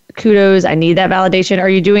that kudos, I need that validation? Are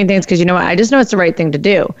you doing things because, I just know it's the right thing to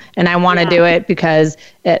do, and I want to do it because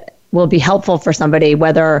it will be helpful for somebody,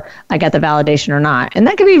 whether I get the validation or not. And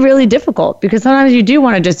that can be really difficult because sometimes you do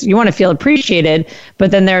want to you want to feel appreciated,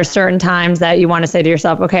 but then there are certain times that you want to say to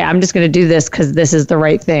yourself, okay, I'm just going to do this because this is the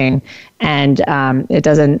right thing. And it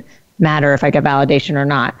doesn't matter if I get validation or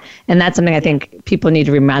not. And that's something I think people need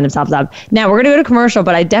to remind themselves of. Now, we're going to go to commercial,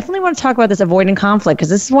 but I definitely want to talk about this avoiding conflict because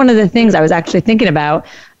this is one of the things I was actually thinking about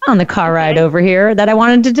on the car ride over here that I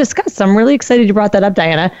wanted to discuss. So I'm really excited you brought that up,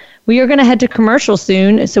 Diana. We are going to head to commercial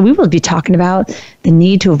soon, so we will be talking about the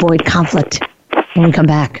need to avoid conflict when we come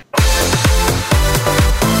back.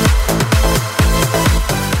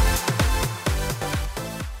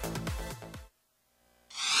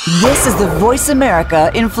 This is the Voice America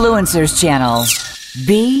Influencers Channel.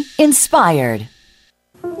 Be inspired.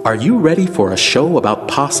 Are you ready for a show about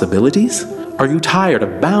possibilities? Are you tired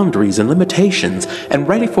of boundaries and limitations and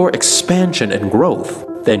ready for expansion and growth?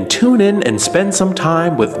 Then tune in and spend some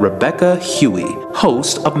time with Rebecca Huey,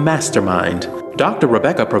 host of Mastermind. Dr.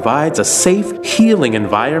 Rebecca provides a safe, healing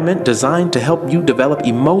environment designed to help you develop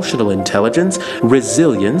emotional intelligence,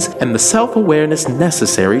 resilience, and the self-awareness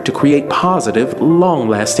necessary to create positive,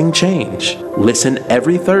 long-lasting change. Listen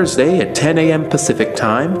every Thursday at 10 a.m. Pacific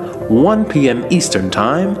Time, 1 p.m. Eastern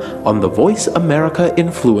Time on the Voice America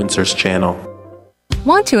Influencers Channel.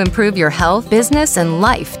 Want to improve your health, business, and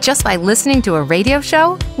life just by listening to a radio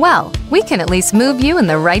show? Well, we can at least move you in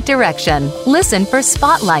the right direction. Listen for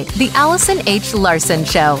Spotlight, the Allison H. Larson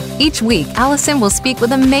Show. Each week, Allison will speak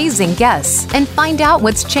with amazing guests and find out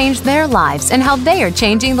what's changed their lives and how they are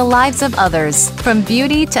changing the lives of others. From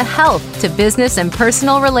beauty to health to business and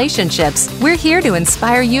personal relationships, we're here to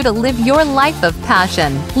inspire you to live your life of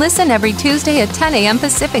passion. Listen every Tuesday at 10 a.m.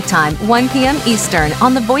 Pacific Time, 1 p.m. Eastern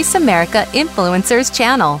on the Voice America Influencers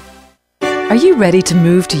Channel. Are you ready to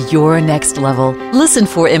move to your next level? Listen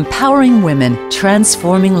for Empowering Women,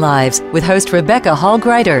 Transforming Lives with host Rebecca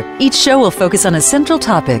Hall-Greider. Each show will focus on a central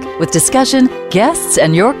topic with discussion, guests,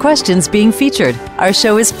 and your questions being featured. Our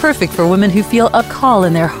show is perfect for women who feel a call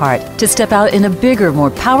in their heart to step out in a bigger,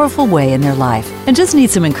 more powerful way in their life and just need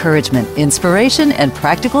some encouragement, inspiration, and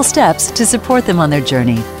practical steps to support them on their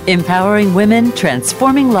journey. Empowering Women,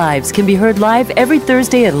 Transforming Lives can be heard live every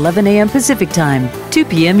Thursday at 11 a.m. Pacific Time, 2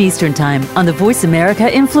 p.m. Eastern Time on the Voice America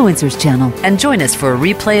Influencers channel. And join us for a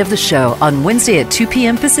replay of the show on Wednesday at 2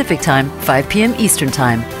 p.m. Pacific Time, 5 p.m. Eastern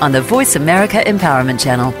Time on the Voice America Empowerment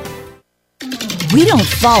channel. We don't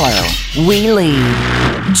follow, we lead.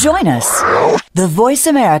 Join us, the Voice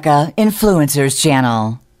America Influencers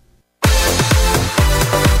channel.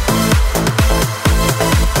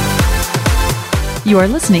 You are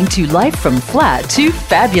listening to Life from Flat to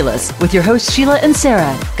Fabulous with your hosts Sheila and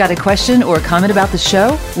Sarah. Got a question or comment about the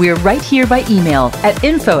show? We're right here by email at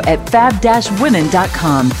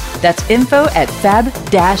info@fab-women.com. That's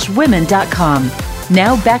info@fab-women.com.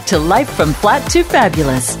 Now back to Life from Flat to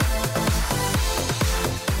Fabulous.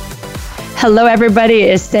 Hello, everybody.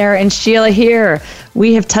 It's Sarah and Sheila here.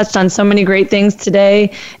 We have touched on so many great things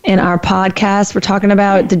today in our podcast. We're talking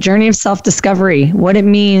about the journey of self-discovery, what it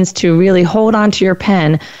means to really hold on to your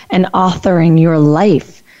pen and authoring your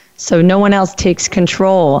life so no one else takes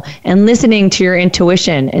control, and listening to your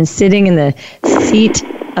intuition and sitting in the seat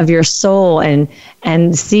of your soul and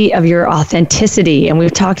seat of your authenticity. And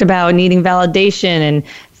we've talked about needing validation and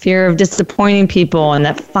fear of disappointing people, and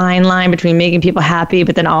that fine line between making people happy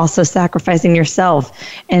but then also sacrificing yourself,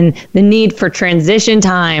 and the need for transition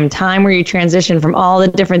time where you transition from all the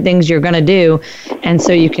different things you're going to do, and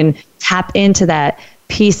so you can tap into that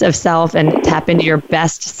piece of self and tap into your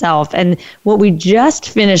best self. And what we just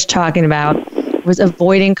finished talking about was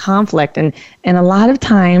avoiding conflict, and a lot of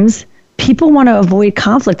times people want to avoid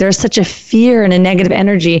conflict. There's such a fear and a negative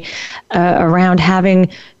energy around having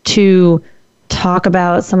to talk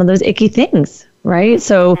about some of those icky things, right?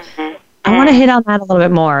 So I want to hit on that a little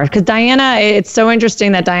bit more, because Diana, it's so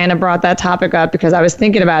interesting that Diana brought that topic up, because I was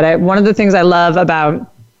thinking about it. One of the things I love about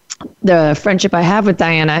the friendship I have with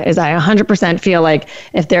Diana is I 100% feel like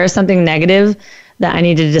if there is something negative that I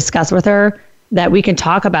need to discuss with her, that we can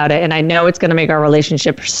talk about it, and I know it's going to make our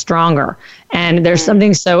relationship stronger. And there's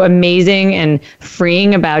something so amazing and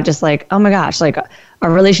freeing about just like, oh my gosh, like our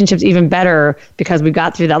relationship's even better because we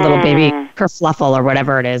got through that little baby kerfluffle or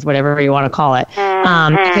whatever it is, whatever you want to call it.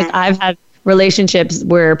 Because I've had relationships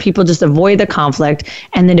where people just avoid the conflict,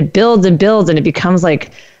 and then it builds and builds, and it becomes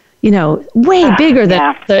like, way bigger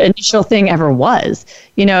than the initial thing ever was,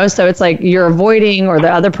 so it's like you're avoiding, or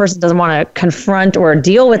the other person doesn't want to confront or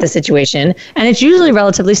deal with the situation. And it's usually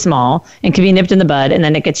relatively small and can be nipped in the bud, and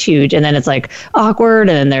then it gets huge, and then it's like awkward.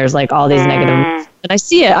 And then there's like all these negative, and I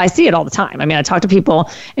see it all the time. I mean, I talk to people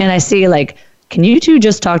and I see like, can you two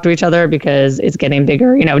just talk to each other because it's getting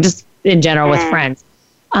bigger, just in general with friends.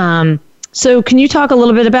 So can you talk a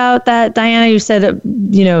little bit about that, Diana? You said,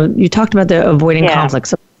 you talked about the avoiding conflict.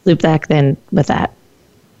 So loop back then with that.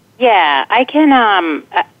 Yeah, I can. I'm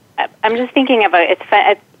just thinking of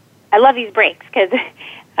I love these breaks, because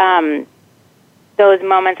those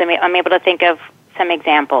moments I'm able to think of some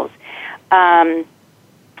examples. A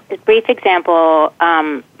brief example: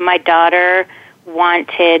 my daughter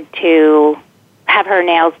wanted to have her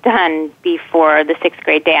nails done before the 6th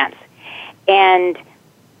grade dance, and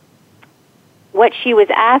what she was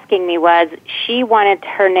asking me was she wanted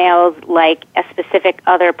her nails like a specific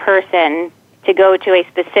other person to go to a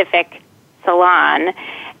specific salon,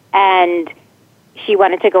 and she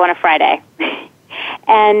wanted to go on a Friday.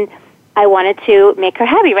 And I wanted to make her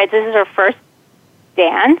happy, right? This is her first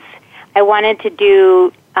dance. I wanted to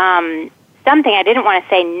do something. I didn't want to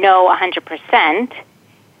say no 100%,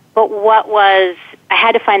 but I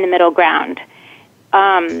had to find the middle ground.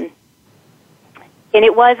 And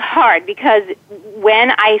it was hard, because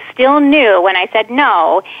when I still knew, when I said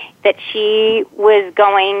no, that she was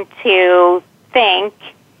going to think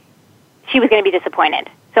she was going to be disappointed.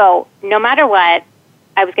 So no matter what,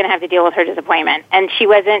 I was going to have to deal with her disappointment. And she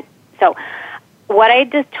wasn't. So what I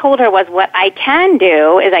just told her was, what I can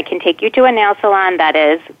do is I can take you to a nail salon that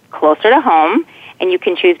is closer to home, and you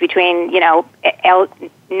can choose between, nail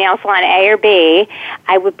salon A or B.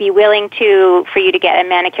 I would be willing for you to get a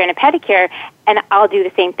manicure and a pedicure, and I'll do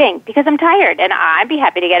the same thing because I'm tired, and I'd be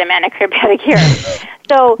happy to get a manicure and pedicure.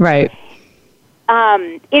 So right.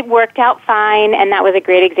 It worked out fine, and that was a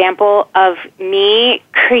great example of me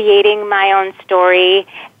creating my own story.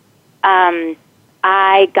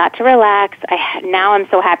 I got to relax. Now I'm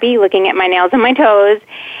so happy looking at my nails and my toes.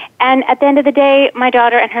 And at the end of the day, my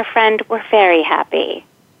daughter and her friend were very happy.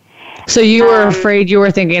 So you were afraid, you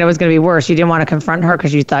were thinking it was going to be worse. You didn't want to confront her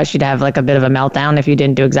because you thought she'd have like a bit of a meltdown if you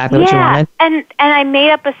didn't do exactly what you wanted. And I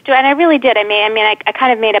made up a story, and I really did. I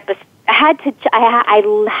kind of made up I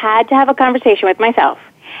had to have a conversation with myself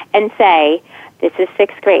and say, this is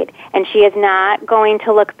 6th grade, and she is not going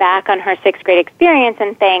to look back on her 6th grade experience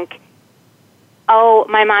and think, oh,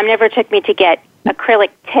 my mom never took me to get acrylic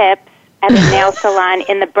tips at a nail salon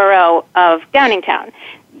in the borough of Downingtown.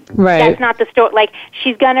 Right. That's not the story. Like,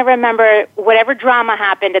 she's going to remember whatever drama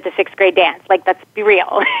happened at the 6th grade dance. Like, let's be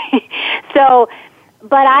real. So,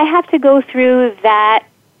 but I have to go through that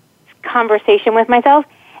conversation with myself.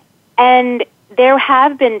 And there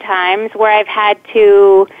have been times where I've had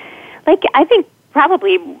to, like, I think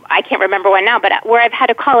probably, I can't remember when now, but where I've had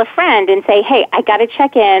to call a friend and say, hey, I got to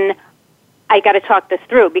check in. I got to talk this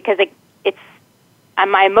through because it's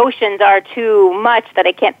my emotions are too much that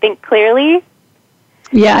I can't think clearly.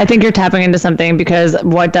 Yeah, I think you're tapping into something, because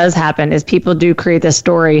what does happen is people do create this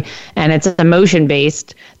story, and it's emotion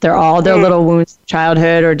based. They're all their little wounds,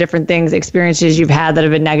 childhood or different things, experiences you've had that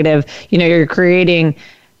have been negative. You know, you're creating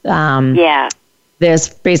this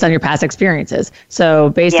based on your past experiences. So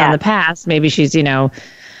based on the past, maybe she's, you know,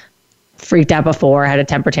 freaked out before, had a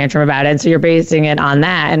temper tantrum about it. And so you're basing it on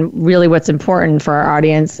that. And really what's important for our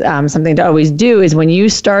audience, something to always do, is when you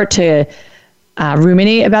start to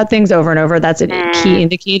ruminate about things over and over, that's a key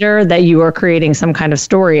indicator that you are creating some kind of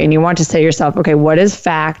story. And you want to say to yourself, okay, what is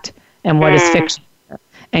fact and what is fiction?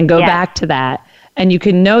 And go back to that. And you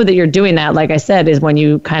can know that you're doing that, like I said, is when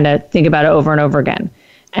you kind of think about it over and over again.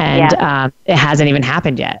 And it hasn't even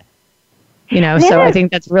happened yet. You know, so I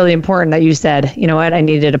think that's really important that you said, you know what, I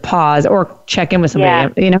needed to pause or check in with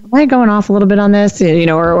somebody. You know, am I going off a little bit on this? You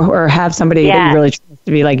know, or have somebody that you really trust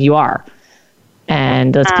to be like, you are.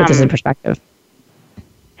 And let's put this in perspective.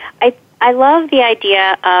 I love the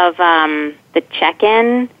idea of the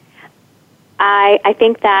check-in. I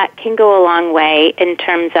think that can go a long way in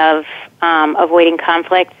terms of avoiding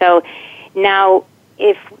conflict. So now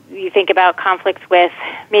if you think about conflicts with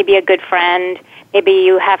maybe a good friend, maybe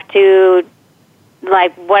you have to,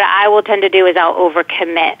 like, what I will tend to do is I'll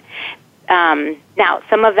overcommit. Now,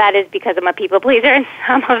 some of that is because I'm a people pleaser, and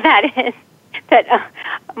some of that is that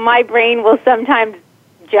my brain will sometimes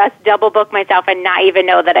just double book myself and not even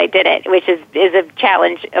know that I did it, which is a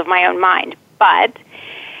challenge of my own mind. But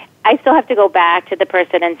I still have to go back to the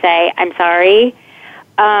person and say, I'm sorry.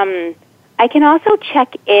 I can also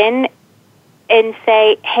check in and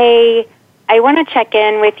say, hey, I want to check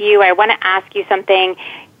in with you. I want to ask you something.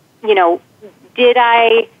 You know,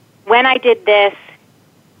 when I did this,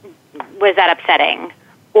 was that upsetting?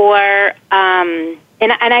 Or, and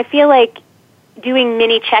I feel like doing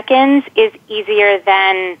mini check-ins is easier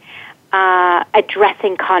than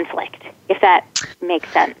addressing conflict, if that makes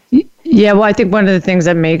sense. Yeah, well, I think one of the things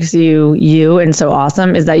that makes you and so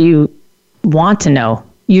awesome is that you want to know.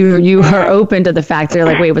 You are open to the fact that you're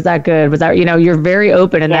like, wait, was that good? Was that, you know, you're very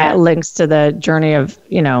open, and that links to the journey of,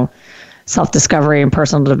 you know, self-discovery and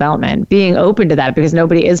personal development, being open to that, because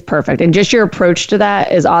nobody is perfect. And just your approach to that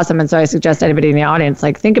is awesome. And so I suggest anybody in the audience,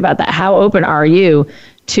 like, think about that. How open are you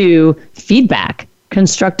to feedback,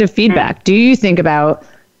 constructive feedback? Do you think about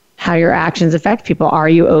how your actions affect people? Are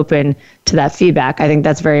you open to that feedback? I think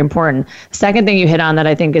that's very important. The second thing you hit on that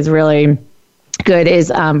I think is really good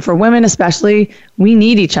is for women especially, we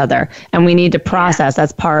need each other, and we need to process.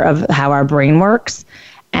 That's part of how our brain works.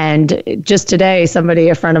 And just today,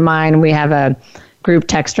 a friend of mine, we have a group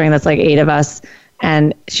text string that's like 8 of us.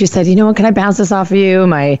 And she said, you know what, can I bounce this off of you?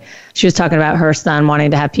 She was talking about her son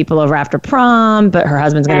wanting to have people over after prom, but her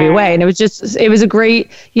husband's going to be away. And it was a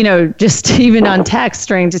great, you know, just even on text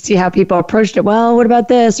string to see how people approached it. Well, what about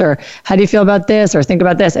this? Or how do you feel about this? Or think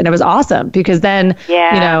about this. And it was awesome, because then, you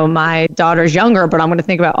know, my daughter's younger, but I'm going to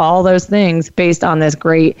think about all those things based on this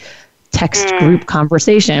great text group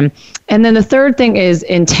conversation. And then the third thing is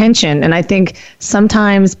intention. And I think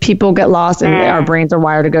sometimes people get lost and our brains are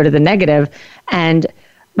wired to go to the negative. And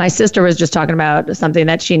my sister was just talking about something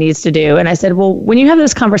that she needs to do. And I said, well, when you have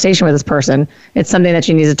this conversation with this person, it's something that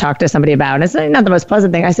you need to talk to somebody about. And it's not the most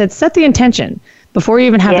pleasant thing. I said, set the intention before you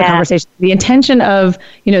even have the conversation. The intention of,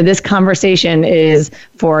 you know, this conversation is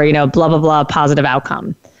for, you know, blah, blah, blah, positive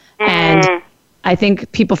outcome. And I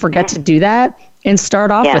think people forget to do that and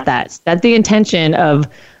start off with that. Set the intention of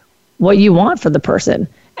what you want for the person.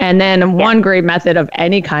 And then one great method of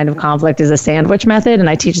any kind of conflict is a sandwich method. And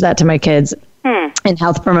I teach that to my kids in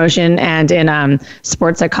health promotion and in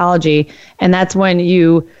sports psychology. And that's when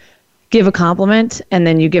you give a compliment and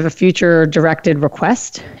then you give a future directed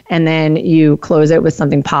request, and then you close it with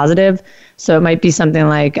something positive. So it might be something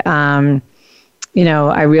like, you know,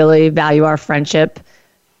 I really value our friendship.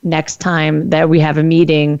 Next time that we have a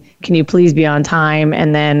meeting, can you please be on time?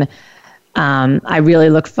 And then I really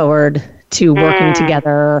look forward to working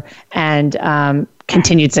together and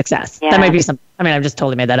continued success. That might be something. I mean, I've just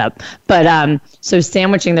totally made that up. But so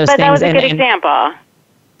sandwiching those things. That was a good example.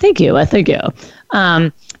 Thank you. Thank you.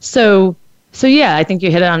 So yeah, I think you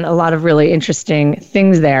hit on a lot of really interesting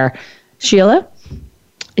things there. Sheila?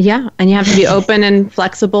 Yeah, and you have to be open and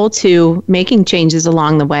flexible to making changes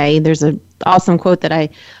along the way. There's an awesome quote that I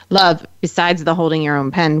love besides the holding your own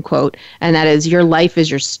pen quote, and that is, your life is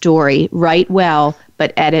your story. Write well,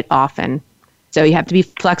 but edit often. So you have to be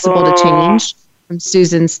flexible to change. From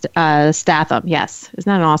Susan Statham. Yes. Isn't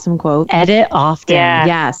that an awesome quote? Edit often. Yeah.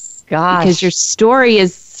 Yes. Gosh. Because your story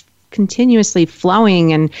is continuously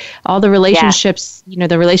flowing, and all the relationships,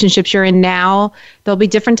 the relationships you're in now, there'll be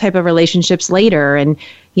different type of relationships later. And,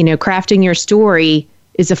 crafting your story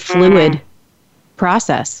is a fluid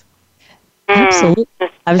process. Absolutely.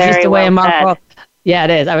 I was just away in Marco. Yeah, it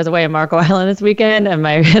is. I was away in Marco Island this weekend, and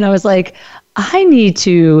I was like, I need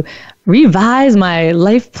to revise my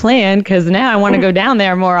life plan because now I want to go down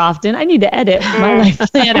there more often. I need to edit my life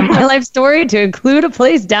plan and my life story to include a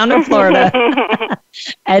place down in Florida.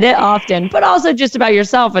 Edit often, but also just about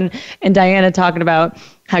yourself. And Diana talking about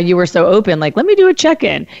how you were so open, like, let me do a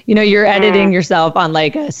check-in. You're editing yourself on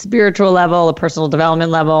like a spiritual level, a personal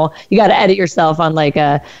development level. You got to edit yourself on like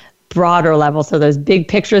a broader level, so those big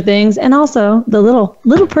picture things, and also the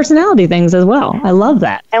little personality things as well. I love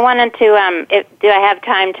that. I wanted to, do I have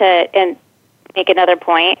time to make another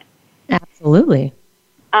point? Absolutely.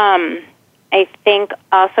 I think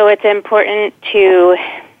also it's important to,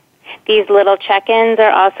 these little check-ins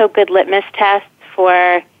are also good litmus tests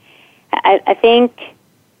for, I think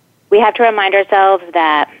we have to remind ourselves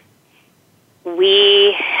that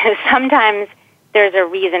we sometimes there's a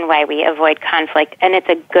reason why we avoid conflict, and it's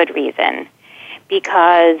a good reason,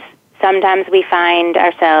 because sometimes we find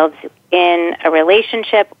ourselves in a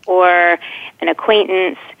relationship or an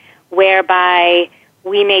acquaintance whereby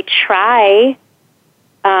we may try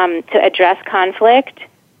to address conflict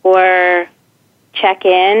or check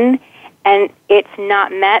in, and it's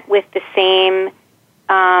not met with the same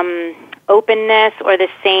openness or the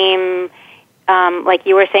same like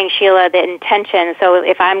you were saying, Sheila, the intention. So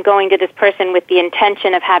if I'm going to this person with the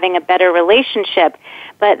intention of having a better relationship,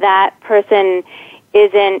 but that person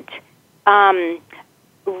isn't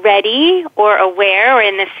ready or aware or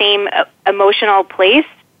in the same emotional place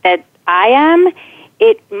that I am,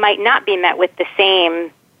 it might not be met with the same.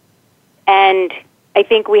 And I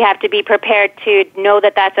think we have to be prepared to know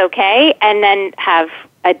that that's okay and then have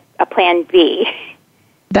a plan B.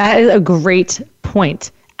 That is a great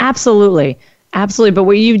point. Absolutely. Absolutely. But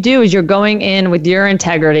what you do is you're going in with your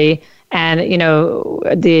integrity and,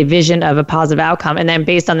 the vision of a positive outcome. And then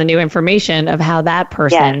based on the new information of how that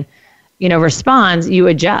person, responds, you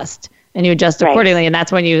adjust and you adjust accordingly. And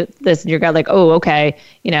that's when you listen, you're like, oh, okay,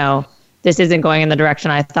 this isn't going in the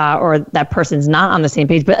direction I thought, or that person's not on the same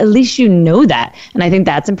page, but at least you know that. And I think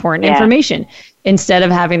that's important information. Instead of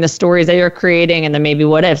having the stories that you're creating and the maybe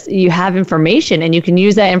what ifs, you have information and you can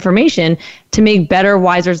use that information to make better,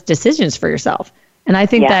 wiser decisions for yourself. And I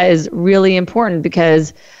think that is really important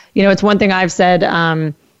because, it's one thing I've said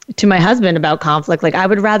to my husband about conflict. Like, I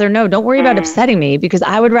would rather know, don't worry about upsetting me, because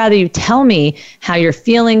I would rather you tell me how you're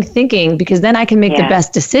feeling, thinking, because then I can make the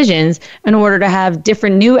best decisions in order to have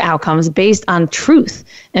different new outcomes based on truth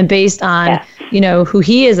and based on, who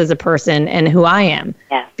he is as a person and who I am.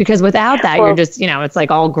 Because without that, you're just, it's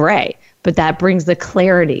like all gray. But that brings the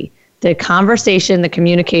clarity. The conversation, the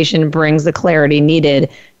communication brings the clarity needed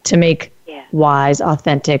to make wise,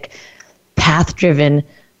 authentic, path-driven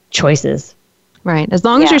choices. Right. As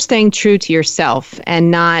long as you're staying true to yourself and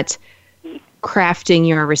not crafting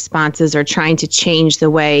your responses or trying to change the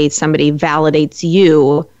way somebody validates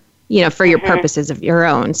you, for your purposes of your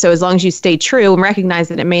own. So as long as you stay true and recognize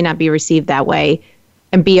that it may not be received that way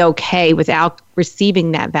and be okay without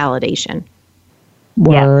receiving that validation.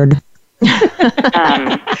 Word.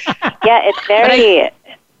 It's very...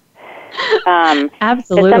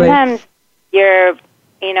 absolutely. Sometimes you're...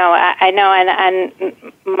 I know, and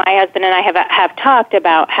my husband and I have talked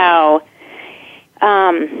about how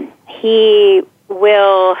he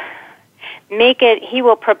will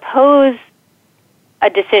propose a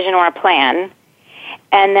decision or a plan,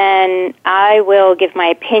 and then I will give my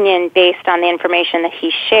opinion based on the information that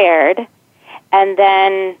he shared, and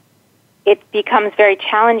then it becomes very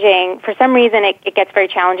challenging. For some reason, it gets very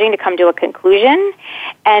challenging to come to a conclusion,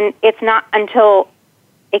 and it's not until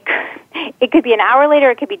it could be an hour later,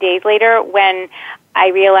 it could be days later, when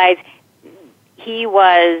I realize he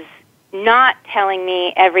was not telling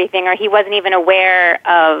me everything, or he wasn't even aware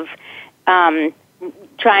of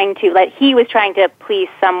he was trying to please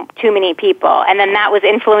too many people, and then that was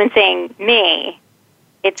influencing me.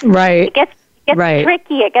 It gets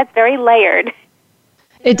tricky. It gets very layered.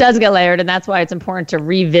 It does get layered, and that's why it's important to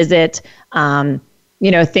revisit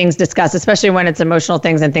things discussed, especially when it's emotional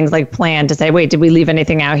things and things like plan, to say, wait, did we leave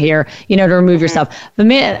anything out here, to remove yourself. But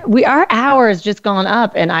man, our hour has just gone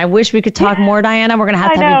up, and I wish we could talk more, Diana. We're going to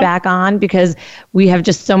have you back on because we have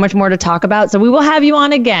just so much more to talk about. So we will have you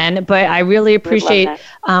on again, but I really appreciate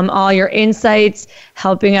all your insights,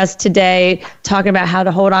 helping us today, talking about how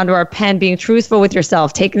to hold on to our pen, being truthful with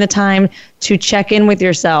yourself, taking the time to check in with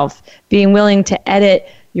yourself, being willing to edit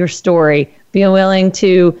your story, being willing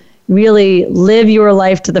to really live your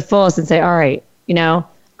life to the fullest and say, all right,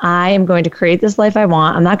 I am going to create this life I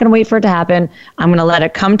want. I'm not going to wait for it to happen. I'm going to let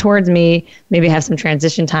it come towards me, maybe have some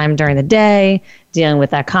transition time during the day, dealing with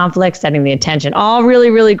that conflict, setting the intention. All really,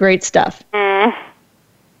 really great stuff.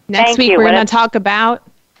 Next week, we're going to talk about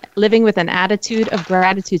living with an attitude of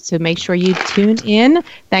gratitude. So make sure you tune in.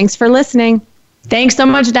 Thanks for listening. Thanks so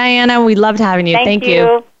much, Diana. We loved having you. Thank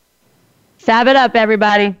you. Fab it up,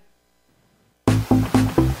 everybody.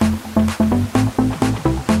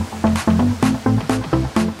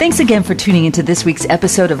 Thanks again for tuning into this week's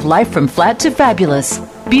episode of Life from Flat to Fabulous.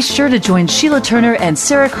 Be sure to join Sheila Turner and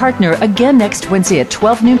Sarah Kartner again next Wednesday at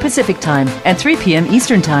 12 noon Pacific Time and 3 p.m.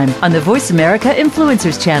 Eastern Time on the Voice America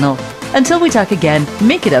Influencers channel. Until we talk again,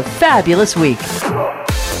 make it a fabulous week.